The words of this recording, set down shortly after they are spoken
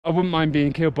I wouldn't mind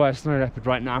being killed by a snow leopard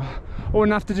right now. I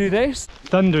wouldn't have to do this.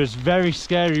 Thunder is very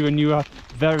scary when you're up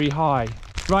very high.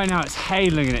 Right now it's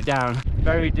hailing it down.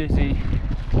 Very dizzy.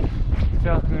 I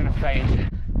feel like I'm gonna faint.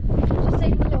 Just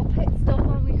taking a little pit stop,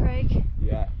 aren't we, Craig?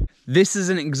 Yeah. This is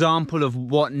an example of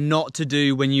what not to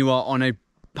do when you are on a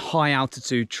high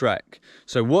altitude trek.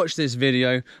 So watch this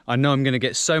video. I know I'm gonna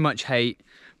get so much hate,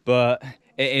 but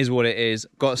it is what it is.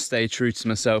 Got to stay true to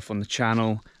myself on the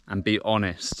channel and be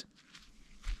honest.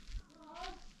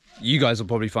 You guys will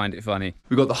probably find it funny.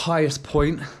 We've got the highest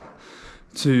point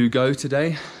to go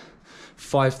today,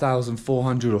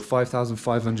 5,400 or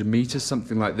 5,500 meters,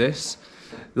 something like this.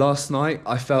 Last night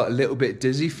I felt a little bit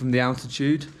dizzy from the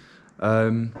altitude,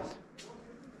 but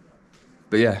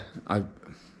yeah, I'm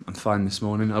fine this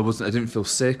morning. I didn't feel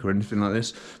sick or anything like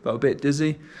this, but a bit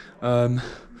dizzy.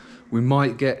 We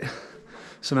might get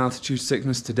some altitude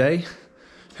sickness today,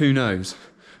 who knows?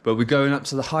 But we're going up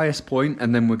to the highest point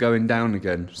and then we're going down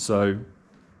again. So,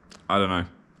 I don't know.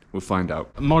 We'll find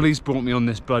out. Molly's brought me on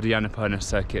this bloody Annapurna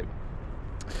circuit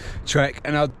trek.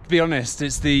 And I'll be honest,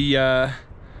 it's the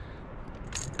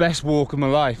best walk of my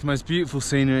life. Most beautiful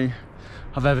scenery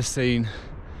I've ever seen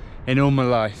in all my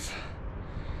life.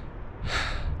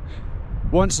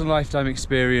 Once in a lifetime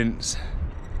experience.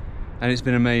 And it's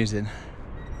been amazing.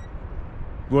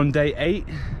 We're on day 8.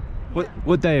 Yeah.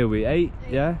 What day are we? 8?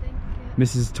 Yeah?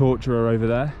 Mrs. Torturer over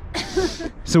there.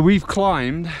 So we've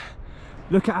climbed.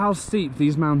 Look at how steep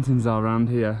these mountains are around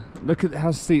here. Look at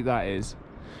how steep that is.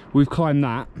 We've climbed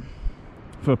that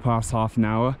for the past half an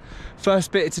hour.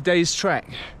 First bit of today's trek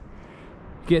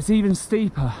gets even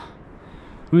steeper.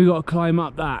 We've got to climb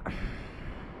up that.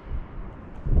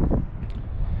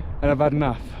 And I've had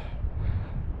enough.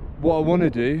 What I want to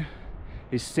do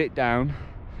is sit down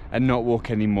and not walk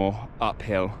anymore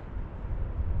uphill.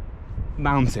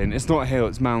 Mountain. It's not a hill,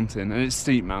 it's mountain, and it's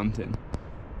steep mountain.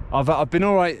 I've been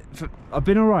alright. I've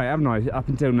been alright, haven't I? Up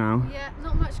until now. Yeah,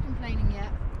 not much complaining yet.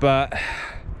 But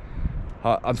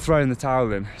I'm throwing the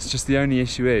towel in. It's just the only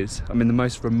issue is I'm in the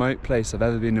most remote place I've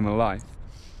ever been in my life,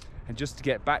 and just to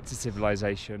get back to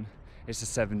civilization, it's a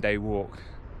 7-day walk.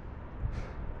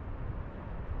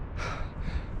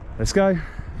 Let's go.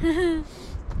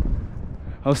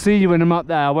 I'll see you when I'm up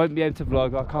there. I won't be able to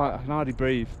vlog. I can hardly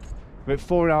breathe. We're at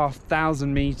 4,500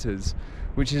 meters,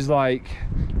 which is like,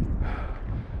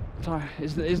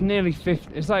 it's nearly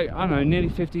 50. It's like, I don't know, nearly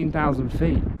 15,000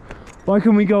 feet. Why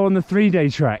can't we go on the 3-day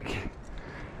trek?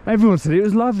 Everyone said it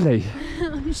was lovely.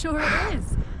 I'm sure it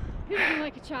is. Who doesn't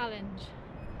like a challenge?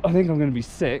 I think I'm going to be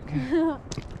sick.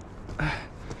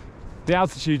 The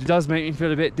altitude does make me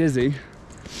feel a bit dizzy,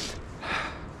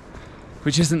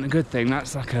 which isn't a good thing.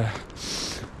 That's like a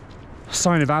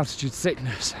sign of altitude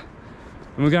sickness.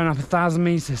 And we're going up 1,000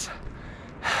 meters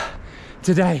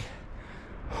today.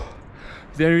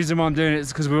 The only reason why I'm doing it is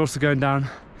because we're also going down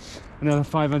another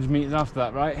 500 meters after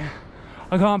that, right?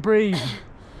 I can't breathe.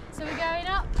 So we're going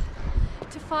up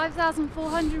to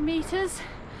 5,400 meters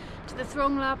to the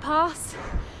Thronglao Pass,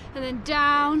 and then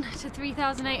down to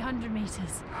 3,800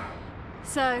 meters.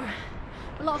 So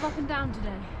a lot of up and down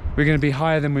today. We're going to be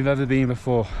higher than we've ever been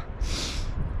before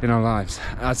in our lives.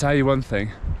 And I'll tell you one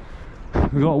thing.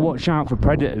 We've got to watch out for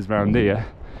predators around here.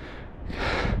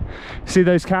 See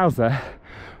those cows there?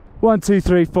 1, 2,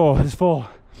 3, 4. There's 4.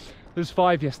 There was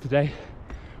 5 yesterday.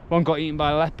 One got eaten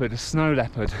by a leopard, a snow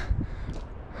leopard.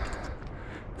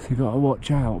 So you've got to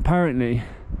watch out. Apparently,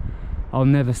 I'll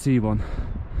never see one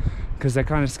because they're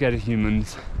kind of scared of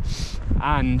humans,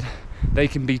 and they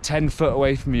can be 10 foot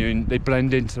away from you and they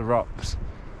blend into the rocks.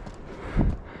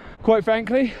 Quite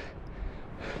frankly,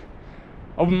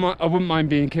 I wouldn't mind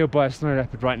being killed by a snow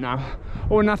leopard right now. I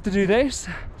wouldn't have to do this.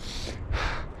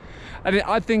 And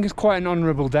I think it's quite an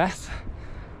honourable death.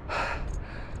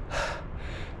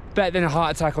 Better than a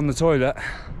heart attack on the toilet.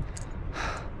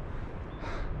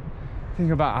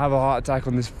 Think about having a heart attack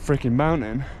on this freaking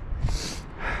mountain.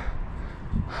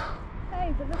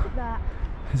 Hey, but look at that.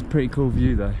 It's a pretty cool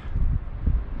view though.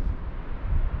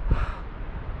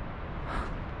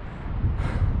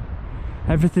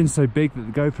 Everything's so big that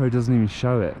the GoPro doesn't even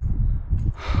show it.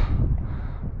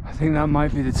 I think that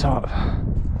might be the top.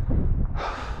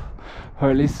 Or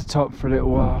at least the top for a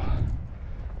little while.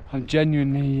 I'm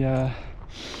genuinely, I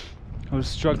was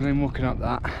struggling walking up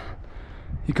that.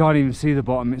 You can't even see the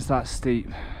bottom, it's that steep.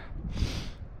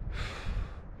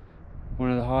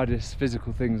 One of the hardest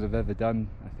physical things I've ever done,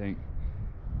 I think.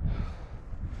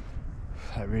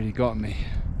 That really got me.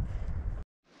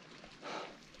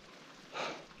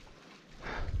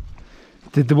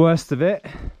 Did the worst of it.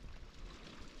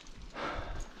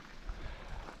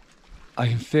 I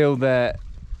can feel that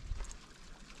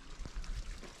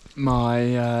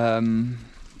my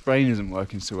brain isn't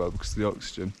working so well because of the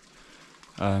oxygen.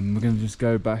 We're going to just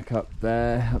go back up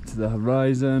there, up to the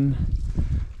horizon.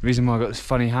 The reason why I got this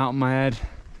funny hat on my head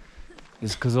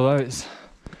is because although it's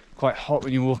quite hot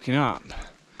when you're walking up,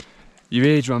 your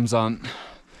eardrums aren't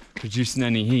producing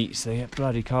any heat, so they get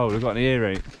bloody cold. I've got an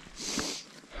earache.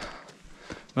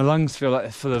 My lungs feel like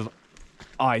they're full of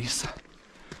ice.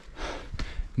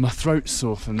 My throat's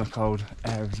sore from the cold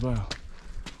air as well.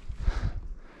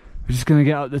 We're just going to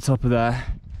get up the top of there,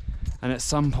 and at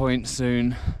some point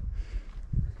soon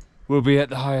we'll be at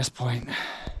the highest point.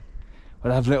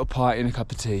 We'll have a little party and a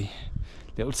cup of tea.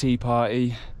 Little tea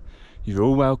party. You're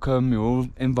all welcome, you're all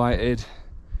invited.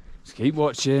 Just keep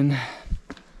watching.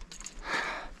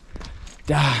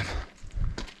 Damn,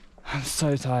 I'm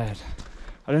so tired.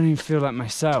 I don't even feel like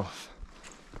myself.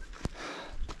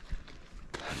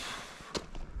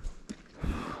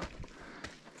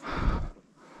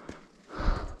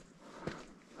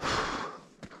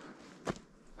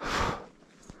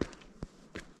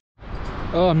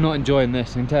 Oh, I'm not enjoying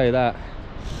this, I can tell you that.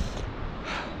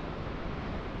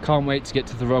 Can't wait to get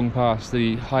to the Rong Pass,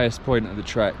 the highest point of the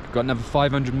trek. Got another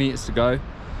 500 meters to go.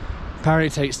 Apparently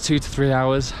it takes 2 to 3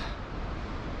 hours.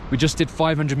 We just did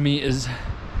 500 meters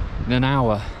in an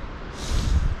hour.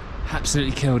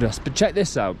 Absolutely killed us. But check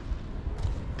this out.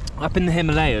 Up in the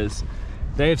Himalayas,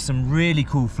 they have some really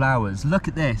cool flowers. Look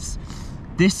at this.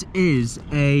 This is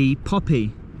a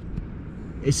poppy.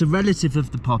 It's a relative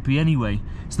of the poppy anyway.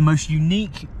 It's the most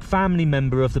unique family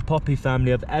member of the poppy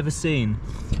family I've ever seen.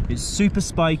 It's super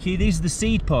spiky. These are the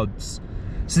seed pods.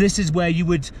 So this is where you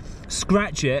would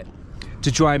scratch it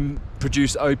to try and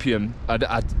produce opium. I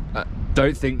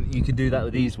don't think you can do that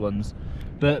with these ones.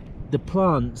 But the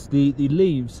plants, the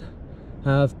leaves,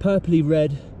 have purpley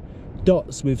red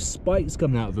dots with spikes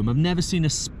coming out of them. I've never seen a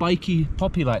spiky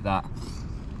poppy like that.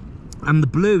 And the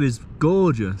blue is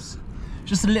gorgeous.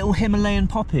 Just a little Himalayan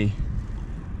poppy.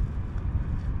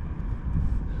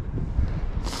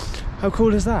 How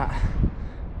cool is that?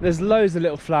 There's loads of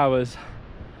little flowers.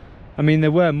 I mean,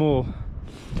 there were more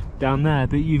down there,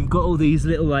 but you've got all these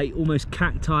little, like, almost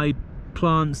cacti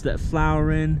plants that are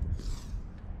flowering.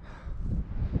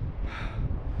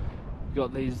 You've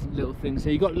got these little things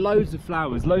here. You've got loads of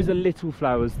flowers, loads of little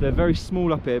flowers. They're very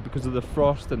small up here because of the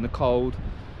frost and the cold,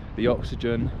 the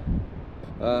oxygen.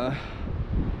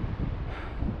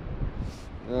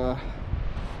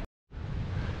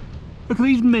 Look at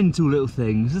these mental little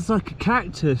things. It's like a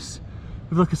cactus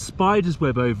with like a spider's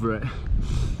web over it.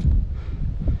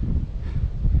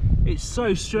 It's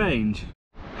so strange.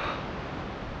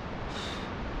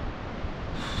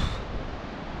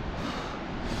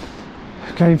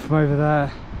 I came from over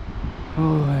there.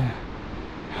 Oh,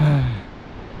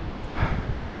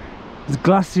 there's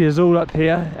glaciers all up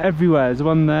here, everywhere. There's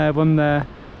one there,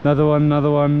 another one,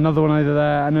 another one over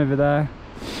there, and over there.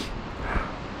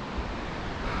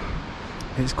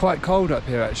 It's quite cold up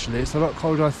here actually. It's a lot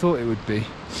colder than I thought it would be.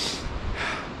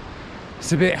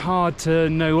 It's a bit hard to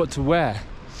know what to wear.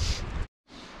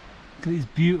 Look at these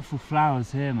beautiful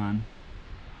flowers here, man.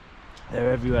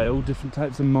 They're everywhere, all different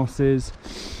types of mosses.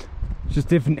 Just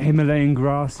different Himalayan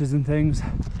grasses and things.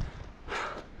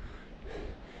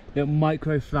 Little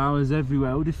micro flowers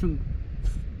everywhere, all different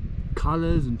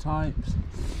colours and types.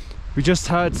 We just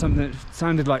heard something that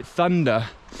sounded like thunder.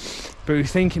 But we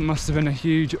think it must have been a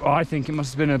huge, or I think it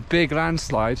must have been a big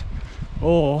landslide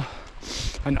or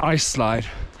an ice slide.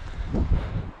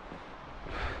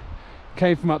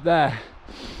 Came from up there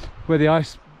where the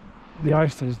ice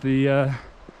is, the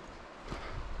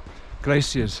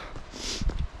glaciers.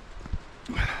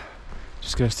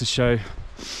 Just goes to show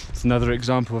it's another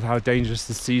example of how dangerous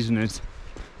the season is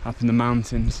up in the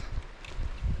mountains.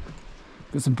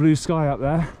 Got some blue sky up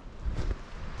there.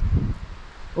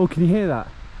 Oh, can you hear that?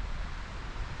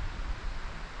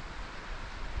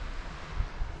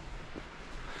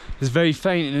 It's very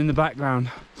faint and in the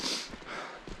background.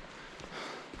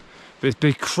 But it's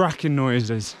big cracking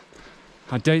noises.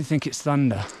 I don't think it's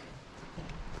thunder.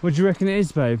 What do you reckon it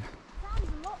is, babe? It sounds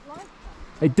a lot like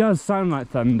that. It does sound like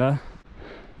thunder.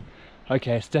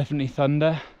 Okay, it's definitely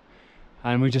thunder.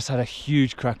 And we just had a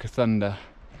huge crack of thunder.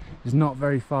 It's not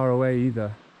very far away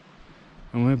either.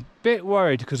 And we're a bit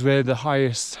worried because we're the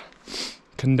highest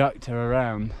conductor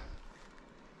around.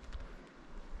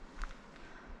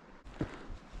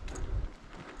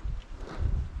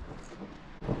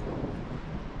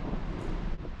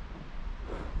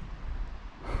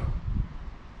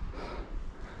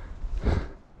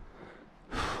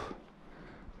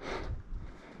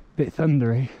 Bit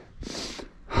thundery.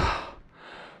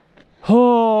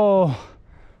 Oh,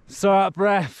 so out of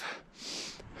breath.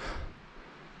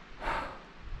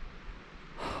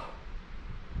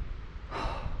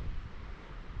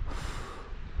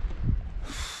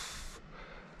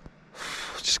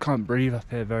 Just can't breathe up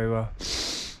here very well.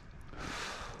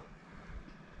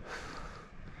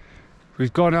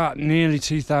 We've gone up nearly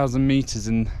 2,000 meters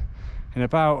in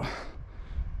about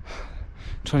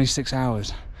 26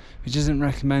 hours, which isn't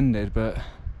recommended, but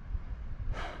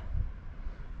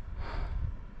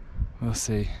we'll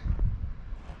see.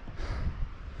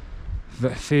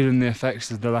 Feeling the effects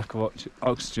of the lack of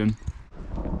oxygen.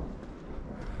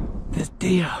 There's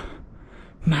deer,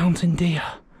 mountain deer.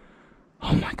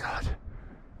 Oh my god,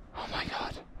 oh my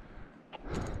god.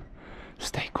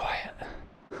 Stay quiet.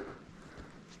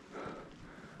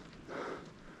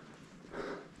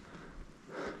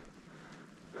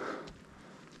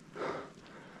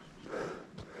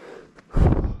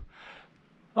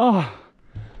 Oh,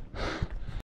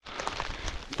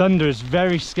 thunder is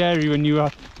very scary when you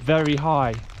are very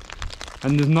high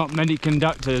and there's not many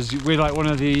conductors. We're like one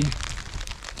of the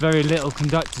very little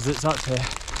conductors that's up here.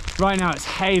 Right now it's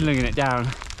hailing it down.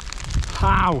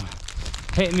 Ow!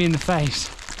 Hitting me in the face.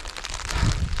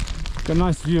 Got a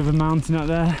nice view of the mountain up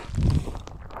there.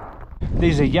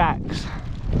 These are yaks.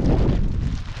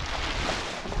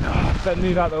 Oh, better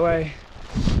move out of the way.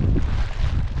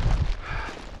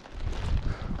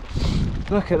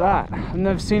 Look at that, I've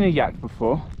never seen a yak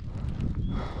before.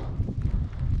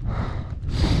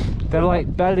 Their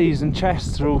like bellies and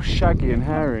chests are all shaggy and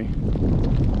hairy.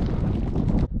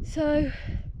 So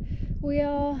we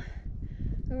are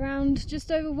around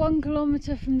just over 1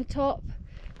 kilometre from the top.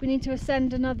 We need to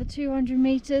ascend another 200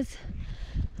 metres.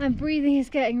 And breathing is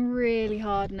getting really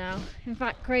hard now. In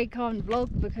fact, Craig can't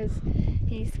vlog because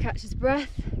he needs to catch his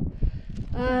breath.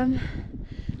 The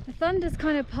thunder's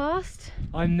kind of passed.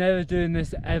 I'm never doing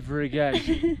this ever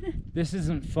again. This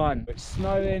isn't fun. It's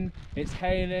snowing, it's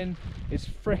hailing, it's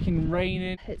freaking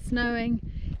raining. It's snowing,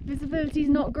 visibility's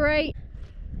not great.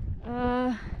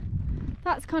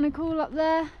 That's kind of cool up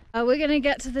there. We're gonna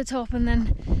get to the top and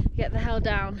then get the hell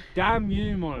down. Damn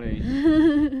you,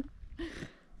 Molly.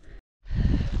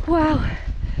 Wow,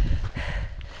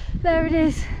 there it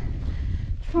is,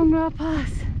 Thronglor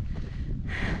Pass.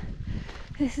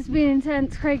 This has been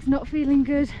intense. Craig's not feeling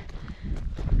good.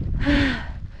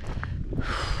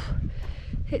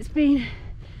 It's been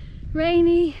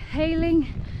rainy,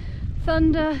 hailing,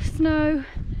 thunder, snow,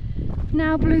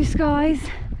 now blue skies.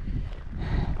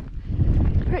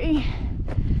 Pretty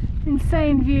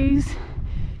insane views.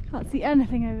 Can't see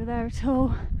anything over there at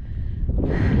all.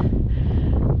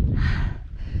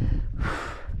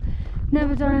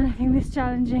 Never done anything this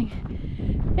challenging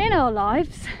in our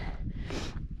lives.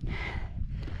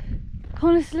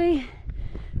 Honestly,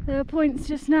 there were points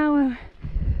just now where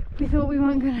we thought we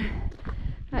weren't going to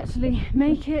actually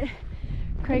make it.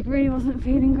 Craig really wasn't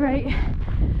feeling great.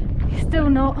 He's still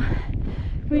not.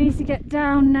 We need to get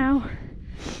down now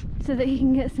so that he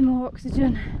can get some more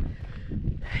oxygen.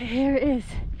 Here it is.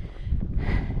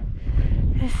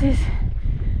 This is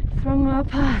Thronglor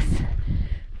Pass.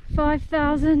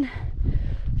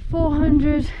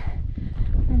 5,400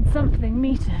 and something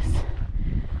meters.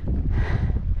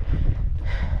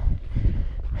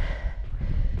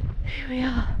 Here we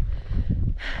are.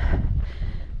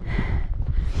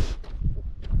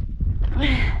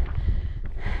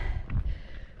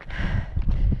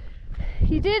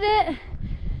 You did it!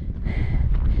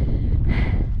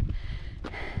 I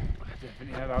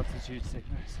definitely have altitude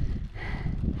sickness.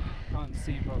 Can't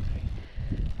see properly.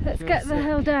 Let's get the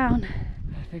hell down.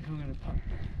 I think I'm gonna pop.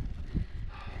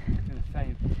 I'm gonna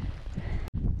faint.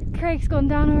 Craig's gone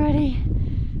down already.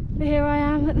 But here I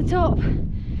am at the top.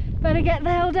 Better get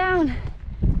the hell down.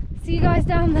 See you guys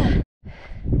down there.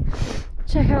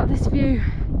 Check out this view.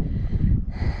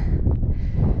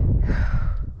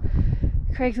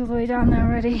 Craig's all the way down there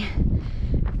already.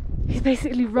 He's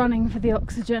basically running for the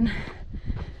oxygen.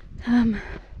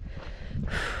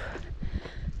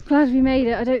 Glad we made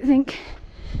it. I don't think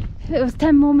if it was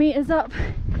 10 more meters up,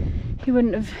 he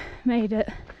wouldn't have made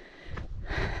it.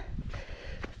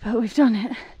 But we've done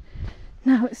it.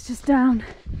 Now it's just down.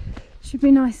 Should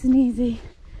be nice and easy.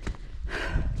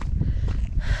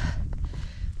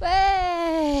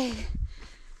 Way!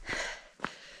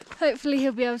 Hopefully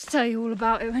he'll be able to tell you all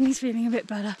about it when he's feeling a bit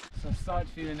better. So I started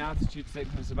feeling altitude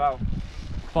sickness about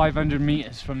 500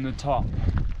 meters from the top.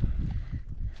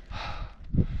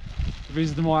 The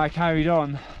reason why I carried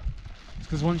on is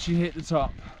because once you hit the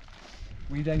top,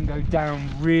 we then go down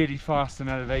really fast in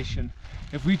elevation.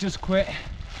 If we just quit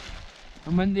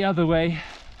and went the other way,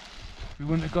 we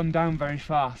wouldn't have gone down very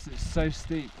fast. It's so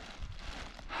steep.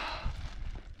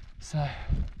 So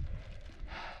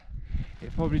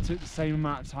it probably took the same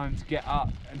amount of time to get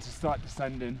up and to start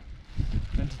descending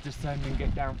than to descend and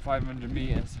get down 500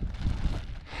 meters.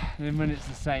 And then when it's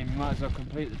the same, you might as well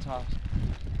complete the task.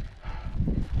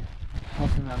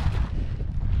 Off and up.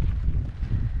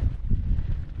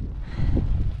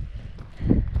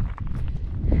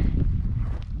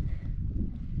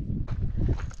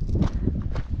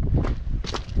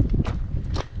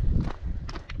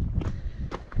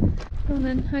 Go on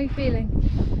then, how are you feeling?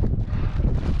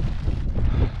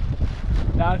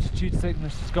 The altitude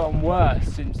sickness has gotten worse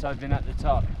since I've been at the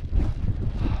top.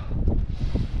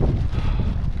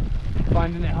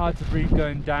 Finding it hard to breathe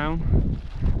going downhill,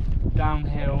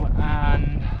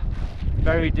 and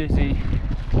very dizzy.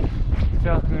 I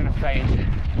feel like I'm gonna faint.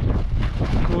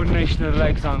 Coordination of the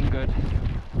legs aren't good,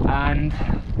 and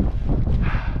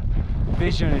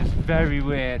vision is very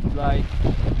weird. Like,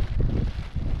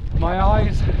 my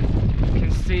eyes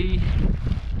can see,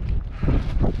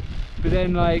 but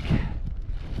then like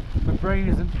my brain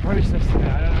isn't processing it.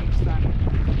 I don't understand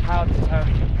how to tell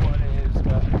you what it is,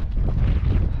 but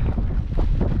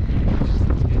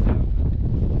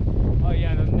oh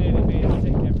yeah, and I'm nearly being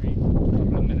sick every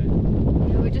couple of minutes.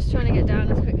 Yeah, we're just trying to get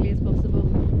down as quickly as possible.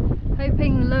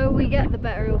 Hoping the lower we get, the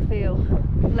better it'll feel.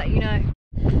 I'll let you know.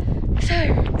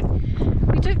 So,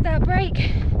 we took that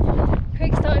break.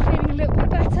 Craig started feeling a little bit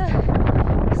better.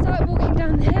 Started walking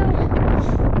down the hill.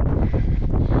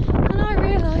 And I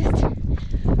realised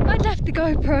I'd left the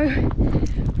GoPro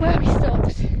where we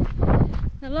stopped.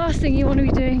 The last thing you want to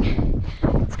be doing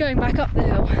is going back up the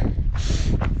hill.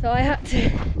 So I had to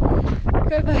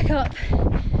go back up.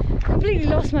 Completely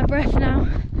lost my breath now.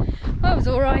 I was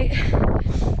alright.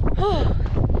 Oh,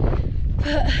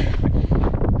 but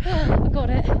I got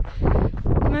it.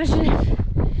 Imagine if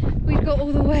we'd got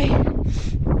all the way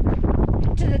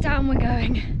to the town we're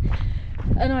going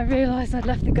and I realised I'd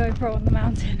left the GoPro on the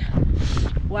mountain.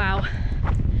 Wow,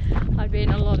 I'd be in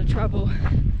a lot of trouble.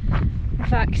 In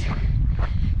fact,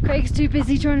 Craig's too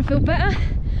busy trying to feel better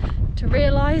to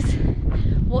realise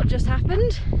what just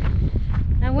happened,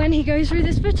 and when he goes through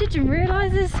this footage and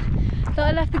realises that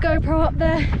I left the GoPro up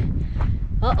there,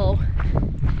 uh-oh,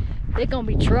 there's gonna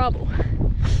be trouble.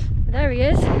 But there he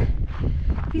is.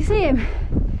 You see him?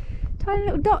 Tiny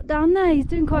little dot down there. He's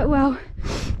doing quite well.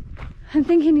 I'm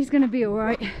thinking he's gonna be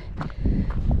alright.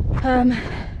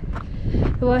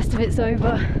 The worst of it's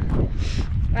over,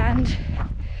 and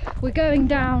we're going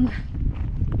down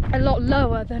a lot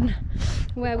lower than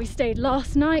where we stayed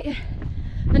last night,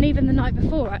 and even the night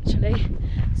before actually.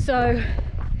 So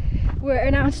we're at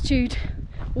an altitude,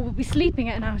 or we'll be sleeping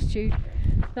at an altitude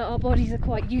that our bodies are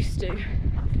quite used to.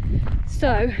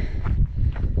 So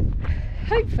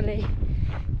hopefully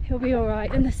he'll be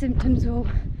alright and the symptoms will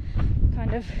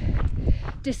kind of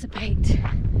dissipate.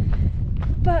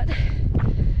 But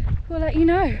we'll let you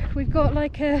know. We've got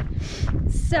like a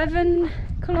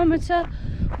 7-kilometre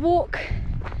walk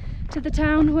to the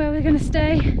town where we're going to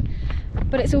stay,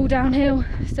 but it's all downhill,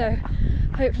 so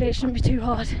hopefully it shouldn't be too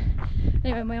hard.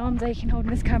 Anyway, my arm's aching holding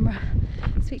this camera.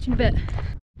 Speak to you in a bit.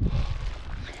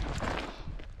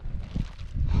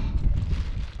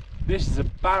 This is a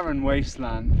barren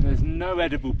wasteland. There's no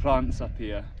edible plants up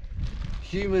here.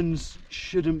 Humans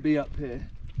shouldn't be up here.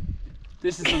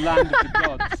 This is the land of the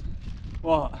gods.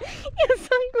 What? Your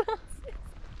sunglasses.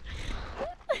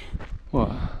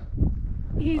 What?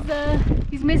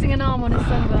 He's missing an arm on his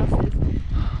sunglasses.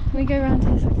 Let me go around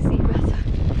here so I can see you better.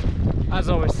 As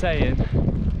I was saying,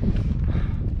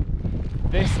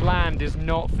 this land is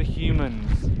not for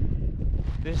humans.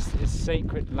 This is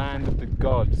sacred land of the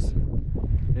gods.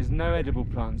 There's no edible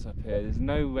plants up here. There's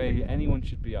no way anyone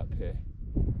should be up here.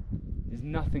 There's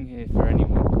nothing here for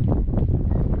anyone.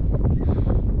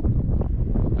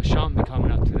 I shan't be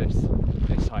coming up to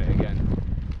this height again.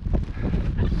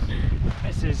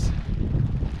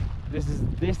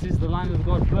 This is the land of the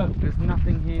gods. Look, there's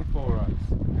nothing here for us.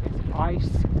 It's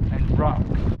ice and rock.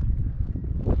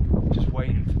 Just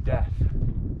waiting for death.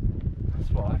 That's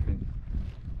what I've been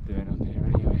doing up here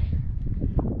anyway.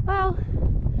 Well,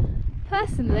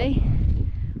 personally,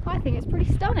 I think it's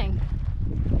pretty stunning.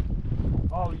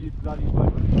 Oh, you bloody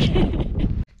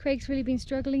would. Craig's really been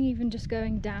struggling even just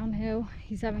going downhill.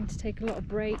 He's having to take a lot of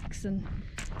breaks and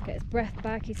get his breath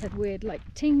back. He's had weird like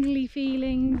tingly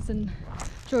feelings, and I'm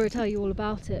sure he'll tell you all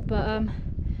about it. But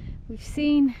we've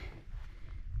seen,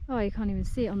 oh, you can't even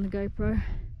see it on the GoPro.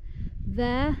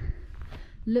 There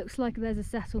looks like there's a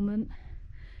settlement.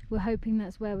 We're hoping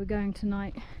that's where we're going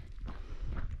tonight,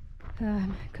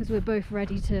 because we're both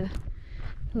ready to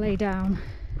lay down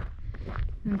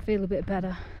and feel a bit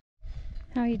better.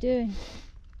 How are you doing?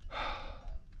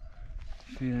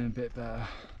 Feeling a bit better.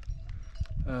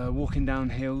 Walking down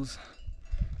hills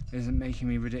isn't making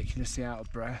me ridiculously out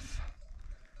of breath.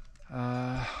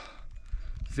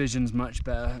 Vision's much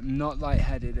better. I'm not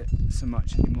lightheaded so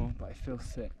much anymore, but I feel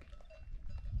sick.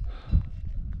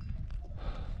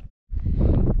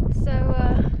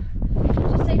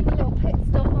 Just taking a little pit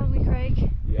stop, aren't we,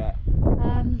 Craig? Yeah.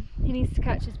 He needs to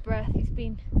catch his breath. He's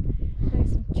been having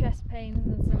some chest pains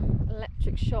and some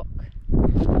electric shock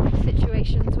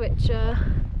situations, which I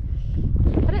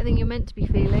don't think you're meant to be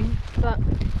feeling. But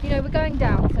you know, we're going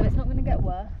down, so it's not going to get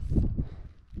worse.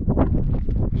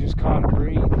 You just can't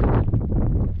breathe.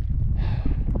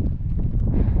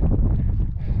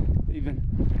 Even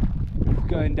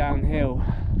going downhill.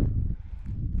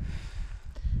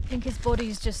 I think his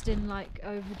body's just in like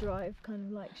overdrive, kind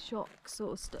of like shock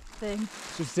sort of stuff thing.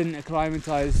 Just didn't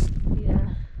acclimatise.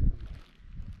 Yeah.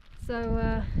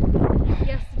 So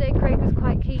yesterday Craig was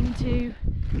quite keen to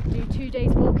do 2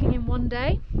 days walking in 1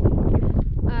 day,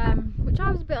 which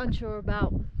I was a bit unsure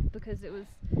about because it was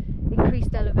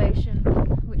increased elevation,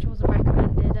 which wasn't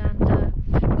recommended,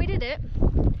 and we did it.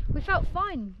 We felt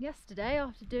fine yesterday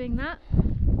after doing that,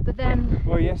 but then...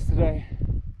 Well, yesterday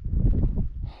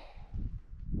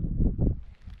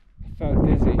I felt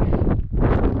dizzy when I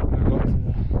got to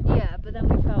the... Yeah, but then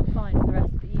we felt fine for the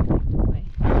rest of the evening, didn't we?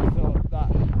 I thought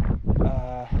that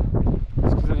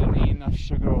it's because I didn't eat enough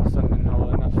sugar or something,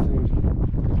 or enough food.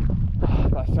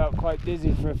 But I felt quite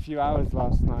dizzy for a few hours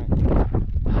last night.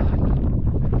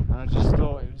 And I just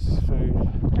thought it was food.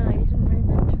 No, you didn't really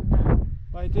mention that.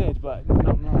 I did, but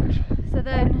not much. So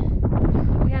then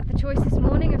we had the choice this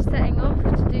morning of setting off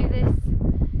to do this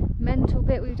mental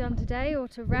bit we've done today or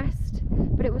to rest,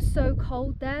 but it was so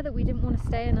cold there that we didn't want to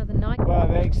stay another night. Well,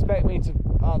 they expect me to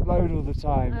upload all the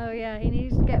time. Oh yeah, he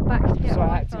needs to get back to get So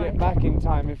I had to get back in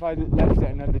time. If I left it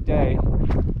another day,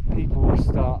 people will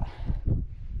start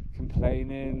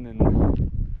complaining, and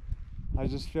I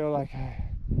just feel like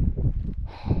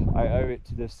I owe it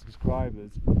to the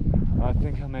subscribers. I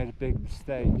think I made a big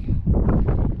mistake.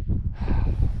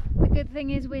 The good thing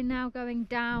is we're now going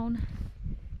down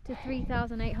to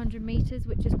 3,800 meters,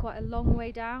 which is quite a long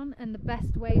way down, and the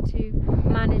best way to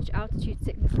manage altitude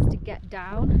sickness is to get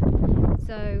down.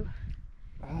 So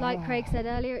like Craig said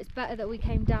earlier, it's better that we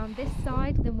came down this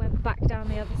side than went back down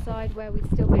the other side where we'd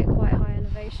still be at quite high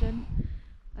elevation.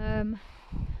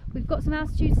 We've got some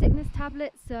altitude sickness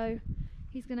tablets, so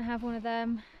he's going to have one of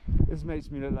them. This makes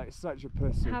me look like such a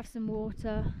pussy. Have some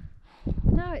water.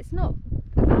 No, it's not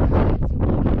about it, it's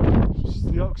your body. It's just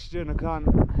the oxygen, I can't...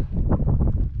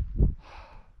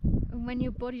 And when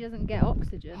your body doesn't get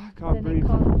oxygen, Can't then breathe. it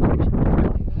can't function.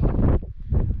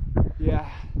 Yeah.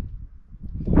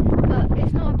 But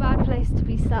it's not a bad place to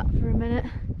be sat for a minute.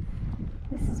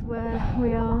 This is where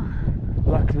we are.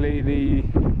 Luckily the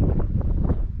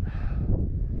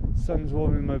sun's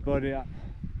warming my body up.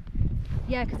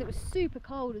 Yeah, because it was super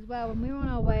cold as well when we were on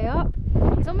our way up.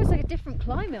 It's almost like a different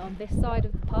climate on this side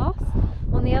of the pass.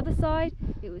 On the other side,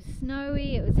 it was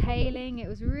snowy, it was hailing, it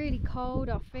was really cold,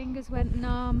 our fingers went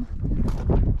numb.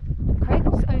 Craig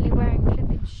was only wearing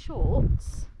flipping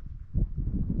shorts,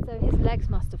 so his legs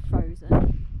must have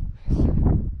frozen.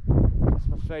 It's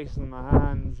my face and my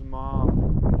hands and my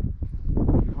arm. I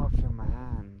can't feel my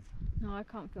hands. No, I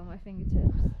can't feel my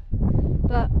fingertips.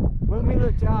 But when we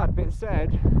looked it up, it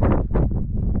said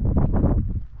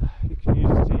you can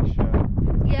use a t-shirt.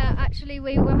 yeah, actually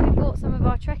when we bought some of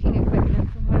our trekking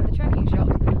equipment from one of the trekking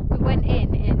shops, we went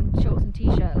in shorts and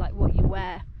t-shirt, like what you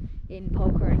wear in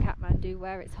Polka and Kathmandu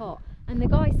where it's hot. And the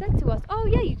guy said to us, oh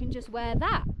yeah, you can just wear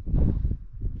that. You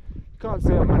can't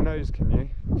see it on my nose, can you?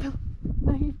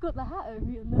 No, you've got the hat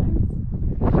over your nose.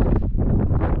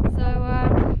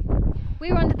 So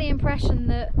we were under the impression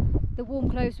that the warm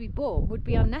clothes we bought would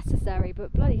be unnecessary,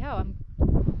 but bloody hell, I'm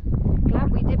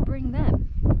glad we did bring them,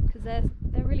 because they're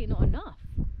really not enough.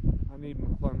 I need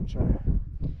my poncho.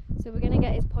 So we're going to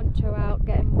get his poncho out,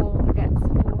 get him warm, get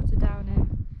some water down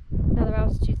him. Another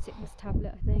altitude sickness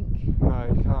tablet, I think. No,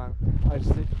 you can't. I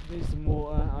just need some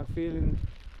water. I'm feeling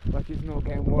like it's not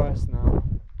getting worse now.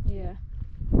 Yeah.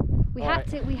 We had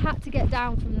to get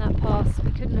down from that pass.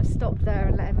 We couldn't have stopped there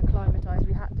and let him acclimatise.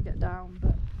 We had to get down,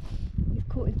 but he's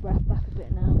caught his breath back a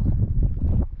bit now.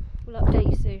 We'll update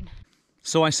you soon.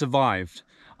 So I survived.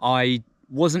 I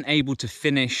wasn't able to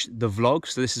finish the vlog,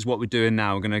 so this is what we're doing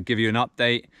now. We're going to give you an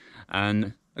update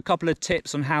and a couple of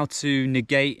tips on how to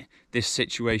negate this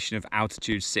situation of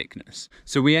altitude sickness.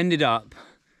 So we ended up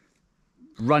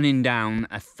running down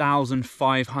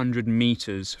 1,500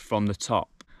 meters from the top.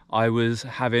 I was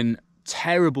having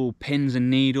terrible pins and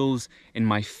needles in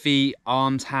my feet,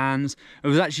 arms, hands. It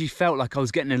was actually felt like I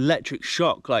was getting an electric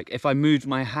shock. Like if I moved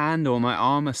my hand or my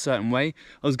arm a certain way,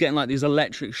 I was getting like these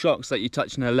electric shocks like you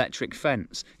touch an electric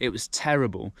fence. It was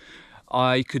terrible.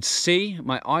 I could see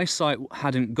my eyesight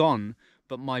hadn't gone,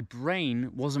 but my brain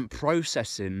wasn't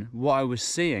processing what I was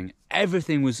seeing.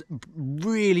 Everything was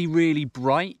really, really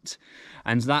bright,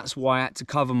 and that's why I had to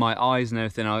cover my eyes and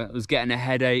everything. I was getting a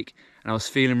headache and I was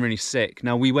feeling really sick.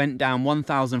 Now, we went down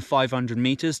 1,500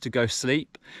 meters to go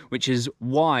sleep, which is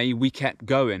why we kept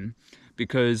going,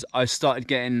 because I started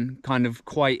getting kind of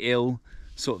quite ill,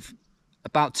 sort of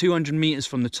about 200 meters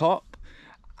from the top,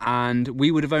 and we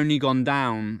would have only gone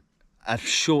down a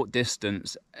short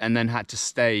distance and then had to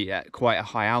stay at quite a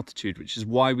high altitude, which is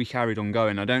why we carried on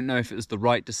going. I don't know if it was the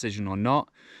right decision or not,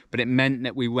 but it meant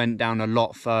that we went down a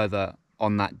lot further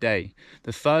on that day.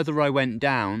 The further I went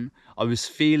down, I was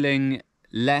feeling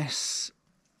less,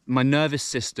 my nervous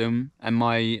system and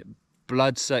my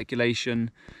blood circulation,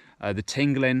 the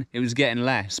tingling, it was getting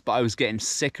less, but I was getting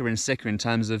sicker and sicker in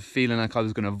terms of feeling like I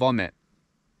was going to vomit.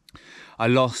 I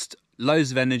lost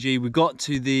loads of energy. We got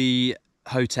to the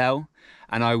hotel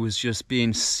and I was just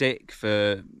being sick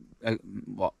for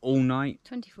all night?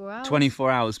 24 hours. 24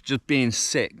 hours, just being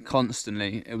sick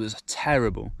constantly. It was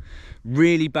terrible.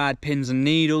 Really bad pins and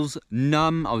needles,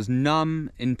 numb. I was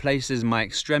numb in places, my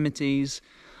extremities.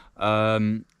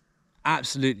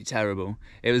 Absolutely terrible.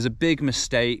 It was a big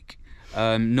mistake.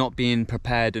 Not being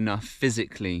prepared enough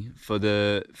physically for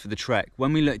the trek.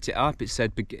 When we looked it up, it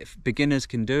said beginners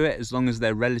can do it as long as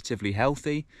they're relatively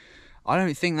healthy. I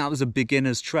don't think that was a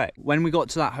beginner's trek. When we got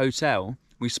to that hotel,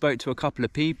 we spoke to a couple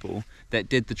of people that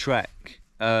did the trek,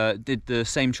 did the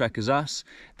same trek as us.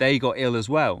 They got ill as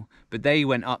well, but they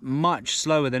went up much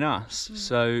slower than us.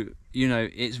 So, you know,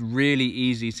 it's really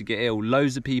easy to get ill.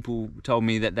 Loads of people told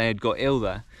me that they had got ill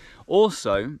there.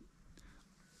 Also,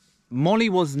 Molly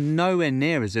was nowhere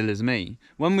near as ill as me.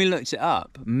 When we looked it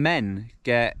up, men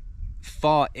get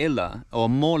far iller or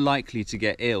more likely to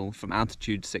get ill from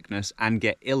altitude sickness and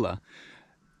get iller.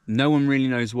 No one really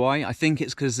knows why. I think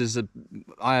it's because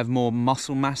I have more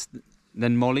muscle mass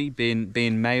than Molly, being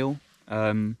male.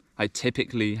 I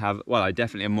typically have, well, I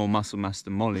definitely have more muscle mass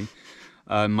than Molly.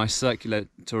 My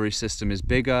circulatory system is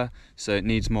bigger, so it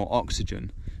needs more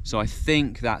oxygen. So I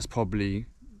think that's probably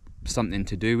something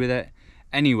to do with it.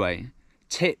 Anyway,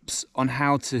 tips on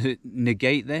how to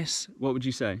negate this, what would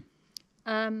you say?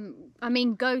 I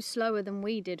mean, go slower than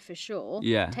we did for sure.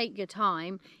 Yeah. Take your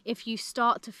time. If you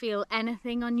start to feel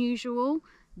anything unusual,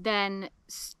 then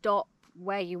stop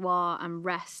where you are and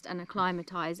rest and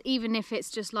acclimatise. Even if it's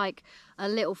just like a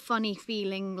little funny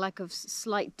feeling, like of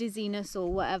slight dizziness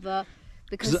or whatever.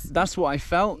 Because that's what I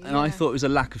felt, and I thought it was a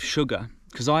lack of sugar.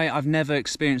 Because I've never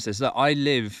experienced this. That I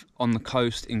live on the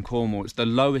coast in Cornwall. It's the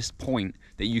lowest point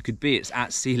that you could be. It's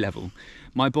at sea level.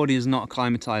 My body is not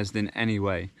acclimatised in any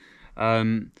way.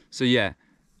 So yeah,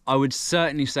 I would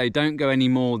certainly say don't go any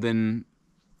more than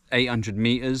 800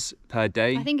 meters per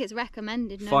day. I think it's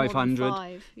recommended no 500. more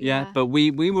than 5. Yeah, but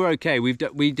we were okay. We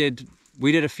did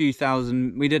a few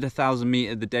thousand. We did 1,000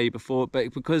 meter the day before,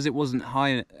 but because it wasn't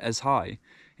as high,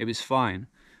 it was fine.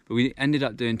 But we ended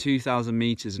up doing 2,000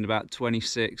 meters in about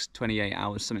 26, 28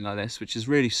 hours, something like this, which is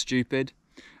really stupid.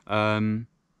 I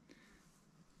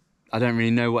don't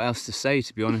really know what else to say,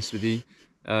 to be honest with you.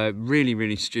 Really,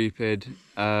 really stupid.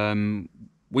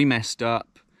 We messed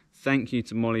up. Thank you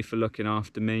to Molly for looking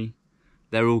after me.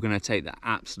 They're all going to take the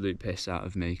absolute piss out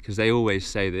of me because they always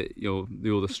say that you're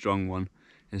the strong one.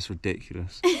 It's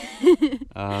ridiculous.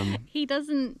 He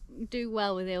doesn't do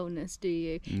well with illness, do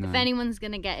you? No. If anyone's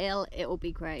going to get ill, it will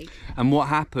be Craig. And what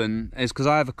happened is, because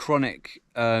I have a chronic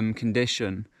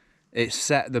condition, it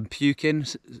set the puking,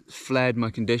 flared my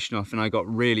condition off, and I got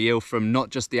really ill from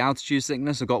not just the altitude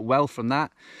sickness. I got well from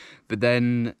that, but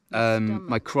then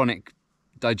my chronic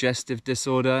digestive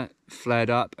disorder flared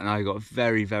up and I got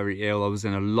very, very ill. I was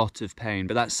in a lot of pain,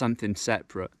 but that's something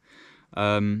separate.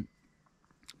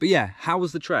 But yeah, how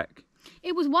was the trek?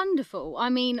 It was wonderful. I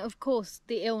mean, of course,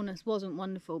 the illness wasn't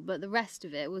wonderful, but the rest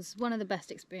of it was one of the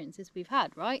best experiences we've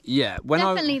had, right? Yeah.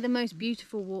 Definitely the most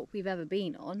beautiful walk we've ever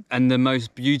been on. And the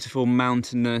most beautiful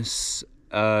mountainous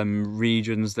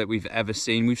regions that we've ever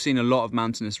seen. We've seen a lot of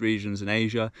mountainous regions in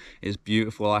Asia. It's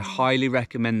beautiful. I highly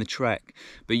recommend the trek,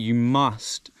 but you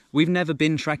must. We've never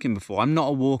been trekking before. I'm not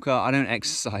a walker. I don't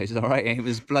exercise, all right? It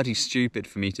was bloody stupid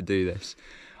for me to do this.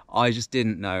 I just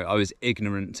didn't know. I was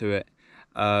ignorant to it.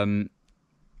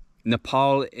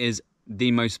 Nepal is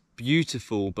the most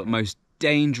beautiful but most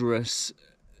dangerous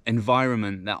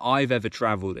environment that I've ever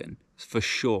travelled in, for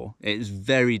sure. It is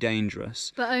very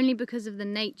dangerous. But only because of the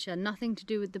nature, nothing to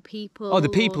do with the people. Oh, the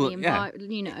people, you know.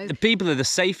 The people are the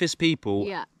safest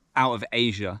people out of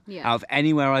Asia. Out of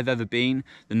anywhere I've ever been.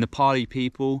 The Nepali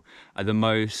people are the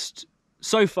most,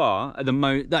 so far, are the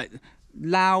most,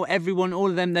 Lao, everyone, all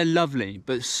of them, they're lovely.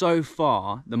 But so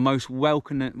far, the most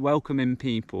welcoming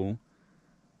people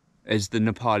is the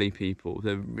Nepali people.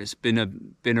 It's been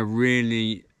a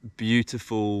really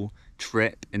beautiful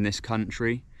trip in this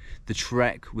country. The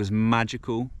trek was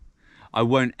magical. I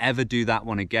won't ever do that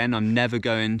one again. I'm never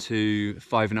going to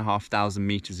 5,500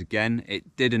 meters again.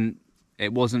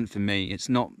 It wasn't for me. It's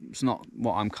not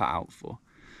what I'm cut out for.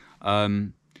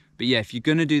 But yeah, if you're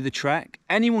gonna do the trek,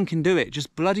 anyone can do it.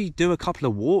 Just bloody do a couple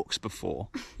of walks before,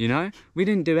 you know? We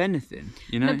didn't do anything,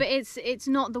 you know? No, but it's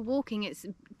not the walking, it's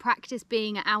practice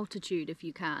being at altitude if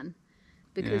you can.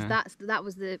 Because that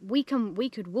was we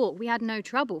could walk. We had no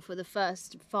trouble for the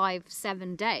first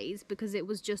 5-7 days because it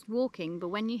was just walking. But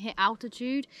when you hit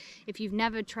altitude, if you've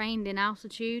never trained in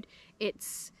altitude,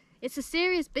 it's a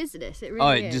serious business. It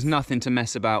really is. There's nothing to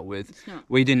mess about with. It's not.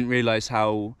 We didn't realise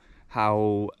how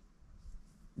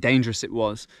dangerous it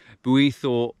was, but we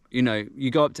thought, you know,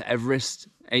 you go up to Everest,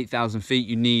 8,000 feet,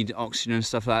 you need oxygen and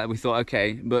stuff like that. We thought,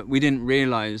 okay, but we didn't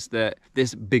realise that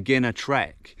this beginner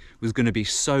trek was going to be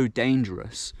so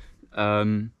dangerous,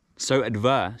 so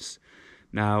adverse.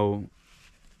 Now,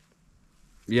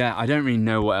 yeah, I don't really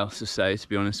know what else to say, to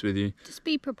be honest with you. Just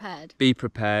be prepared. Be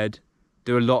prepared,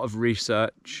 do a lot of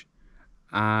research,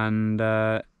 and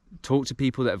talk to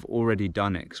people that have already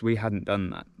done it, because we hadn't done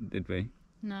that, did we?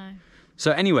 No.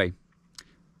 So anyway,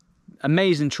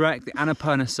 amazing trek. The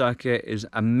Annapurna circuit is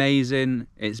amazing.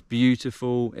 It's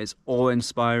beautiful. It's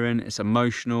awe-inspiring. It's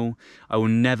emotional. I will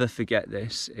never forget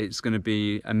this. It's going to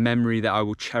be a memory that I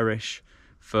will cherish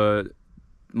for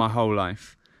my whole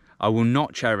life. I will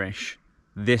not cherish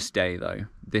this day though.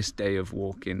 This day of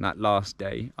walking, that last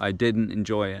day. I didn't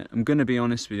enjoy it. I'm going to be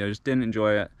honest with you. I just didn't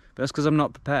enjoy it. But that's because I'm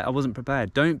not prepared. I wasn't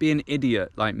prepared. Don't be an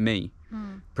idiot like me.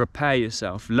 Prepare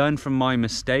yourself. Learn from my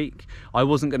mistake. I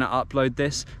wasn't going to upload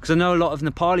this because I know a lot of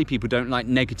Nepali people don't like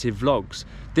negative vlogs.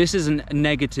 This isn't a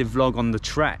negative vlog on the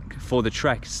trek, for the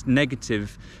trek. It's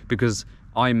negative because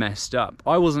I messed up.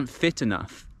 I wasn't fit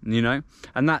enough, you know,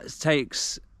 and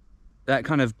that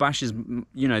kind of bashes,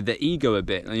 you know, the ego a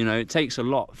bit. You know, it takes a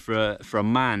lot for a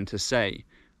man to say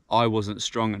I wasn't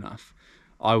strong enough,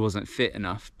 I wasn't fit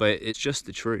enough, but it's just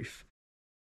the truth.